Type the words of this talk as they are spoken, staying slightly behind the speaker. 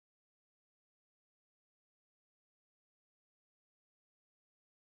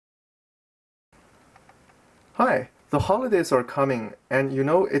Hi, the holidays are coming, and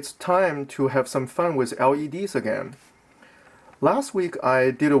it's time to have some fun with LEDs again. Last week I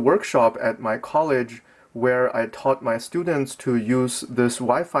did a workshop at my college where I taught my students to use this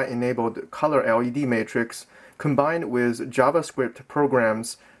Wi-Fi-enabled color LED matrix combined with JavaScript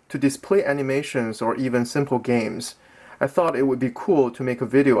programs to display animations or even simple games. I thought it would be cool to make a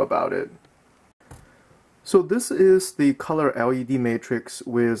video about it. So this is the color LED matrix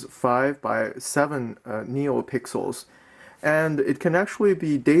with 5 by 7 neopixels, and it can actually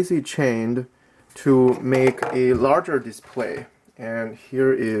be daisy-chained to make a larger display. And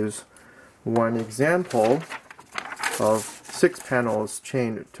here is one example of 6 panels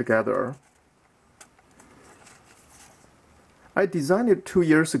chained together. I designed it 2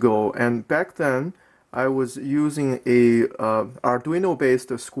 years ago, and back then I was using a Arduino-based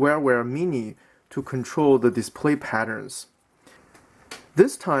Squareware Mini to control the display patterns.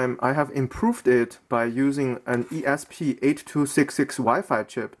 This time I have improved it by using an ESP8266 Wi-Fi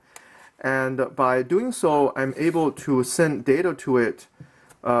chip, and by doing so I'm able to send data to it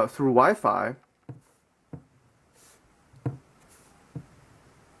through Wi-Fi.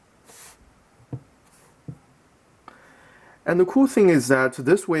 And the cool thing is that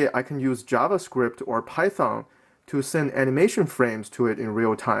this way I can use JavaScript or Python to send animation frames to it in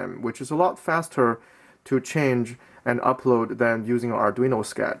real time, which is a lot faster to change and upload than using an Arduino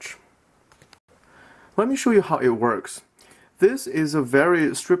sketch. Let me show you how it works. This is a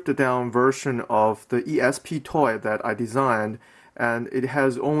very stripped down version of the ESP toy that I designed, and it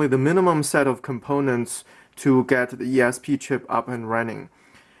has only the minimum set of components to get the ESP chip up and running.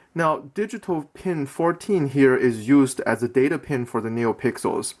 Now, digital pin 14 here is used as a data pin for the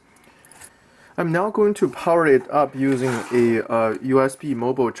neopixels. I'm now going to power it up using a USB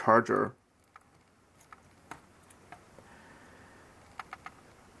mobile charger.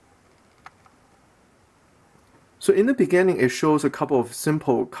 So in the beginning it shows a couple of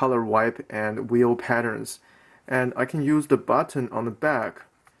simple color wipe and wheel patterns, and I can use the button on the back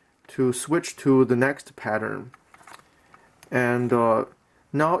to switch to the next pattern. And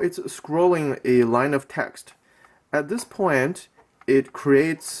now it's scrolling a line of text. At this point it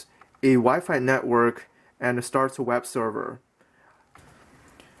creates a Wi-Fi network and starts a web server.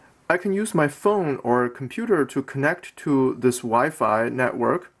 I can use my phone or computer to connect to this Wi-Fi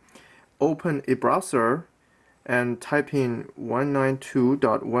network, open a browser, and type in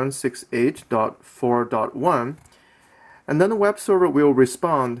 192.168.4.1, and then the web server will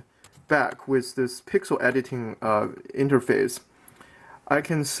respond back with this pixel editing interface. I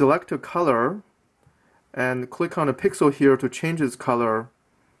can select a color and click on a pixel here to change its color,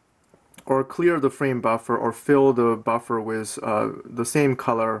 or clear the frame buffer, or fill the buffer with the same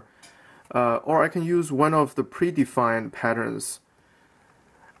color, or I can use one of the predefined patterns.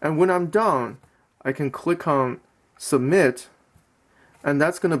 And when I'm done, I can click on Submit, and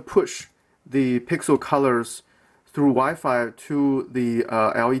that's going to push the pixel colors through Wi-Fi to the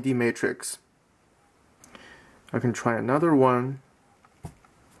LED matrix. I can try another one,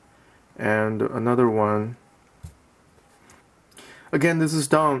 and another one. Again, this is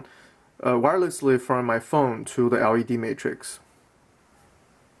done wirelessly from my phone to the LED matrix.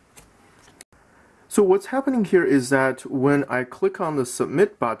 So what's happening here is that when I click on the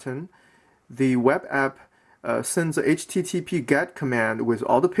Submit button, the web app sends a HTTP GET command with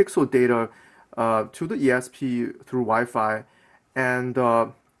all the pixel data to the ESP through Wi-Fi, and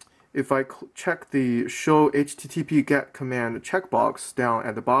if I check the Show HTTP GET command checkbox down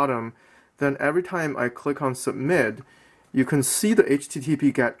at the bottom, then every time I click on Submit, you can see the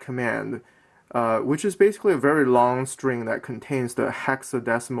HTTP GET command, which is basically a very long string that contains the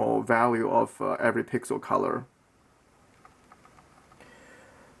hexadecimal value of every pixel color.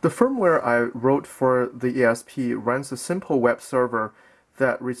 The firmware I wrote for the ESP runs a simple web server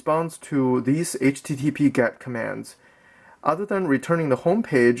that responds to these HTTP GET commands. Other than returning the home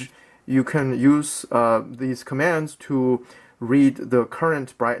page, you can use these commands to read the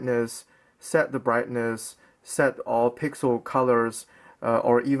current brightness, set the brightness, set all pixel colors,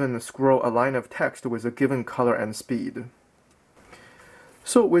 or even scroll a line of text with a given color and speed.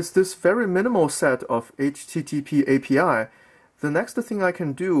 So with this very minimal set of HTTP API, the next thing I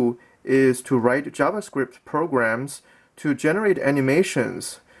can do is to write JavaScript programs to generate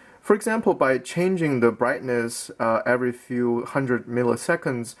animations. For example, by changing the brightness every few hundred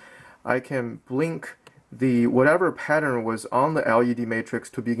milliseconds, I can blink the whatever pattern was on the LED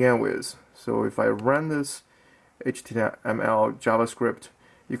matrix to begin with. So if I run this HTML JavaScript,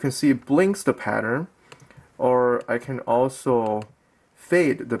 you can see it blinks the pattern, or I can also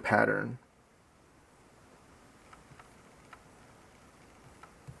fade the pattern.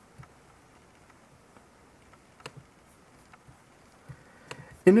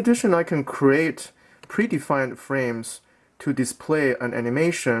 In addition, I can create predefined frames to display an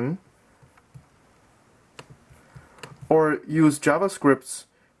animation, or use JavaScripts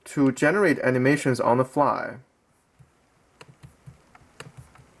to generate animations on the fly.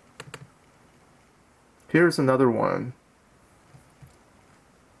 Here's another one.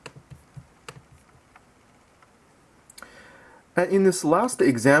 And in this last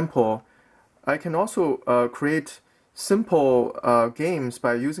example, I can also create simple games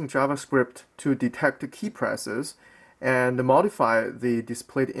by using JavaScript to detect key presses and modify the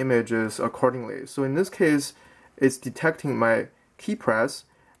displayed images accordingly. So in this case, it's detecting my key press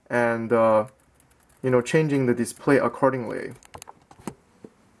and changing the display accordingly.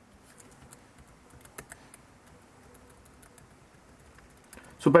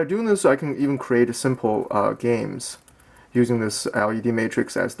 So by doing this, I can even create simple games using this LED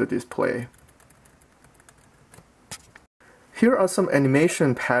matrix as the display. Here are some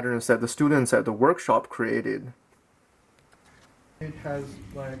animation patterns that the students at the workshop created. It has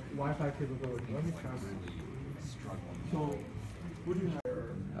like Wi-Fi capability. Let me try this. So, would you have...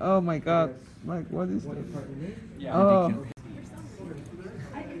 Oh my god, like what is this? Yeah. Oh.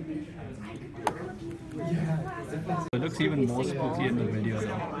 It looks even more spooky in the video though.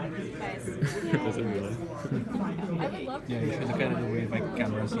 Does it really? Yeah, you should look at it the way like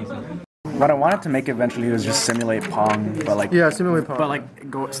camera sees it. What I wanted to make eventually was just simulate Pong, but like simulate Pong. but like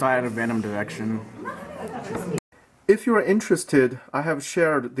go start in a random direction. If you are interested, I have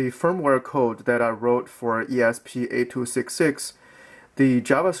shared the firmware code that I wrote for ESP8266, the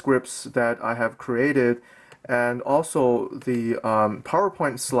JavaScripts that I have created, and also the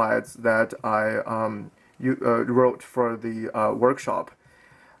PowerPoint slides that I wrote for the workshop.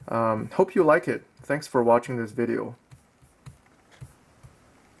 Hope you like it. Thanks for watching this video.